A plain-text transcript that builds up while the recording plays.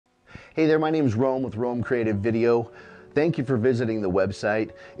Hey there, my name is Rome with Rome Creative Video. Thank you for visiting the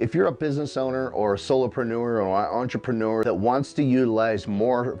website. If you're a business owner or a solopreneur or an entrepreneur that wants to utilize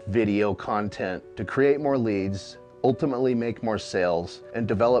more video content to create more leads, ultimately make more sales, and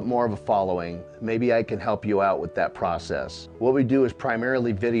develop more of a following, maybe I can help you out with that process. What we do is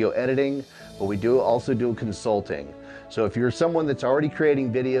primarily video editing, but we also do consulting. So if you're someone that's already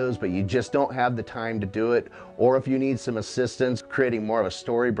creating videos, but you just don't have the time to do it, or if you need some assistance creating more of a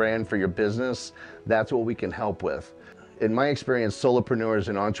story brand for your business, that's what we can help with. In my experience, solopreneurs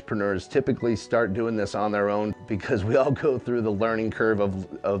and entrepreneurs typically start doing this on their own because we all go through the learning curve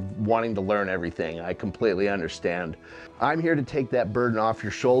of wanting to learn everything. I completely understand. I'm here to take that burden off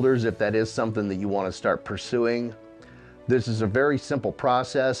your shoulders if that is something that you want to start pursuing. This is a very simple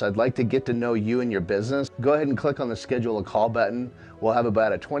process. I'd like to get to know you and your business. Go ahead and click on the schedule a call button. We'll have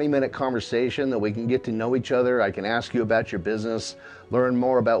about a 20-minute conversation that we can get to know each other. I can ask you about your business, learn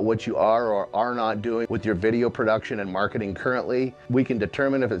more about what you are or are not doing with your video production and marketing currently. We can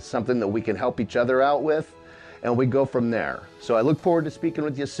determine if it's something that we can help each other out with, and we go from there. So I look forward to speaking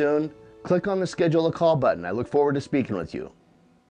with you soon. Click on the schedule a call button. I look forward to speaking with you.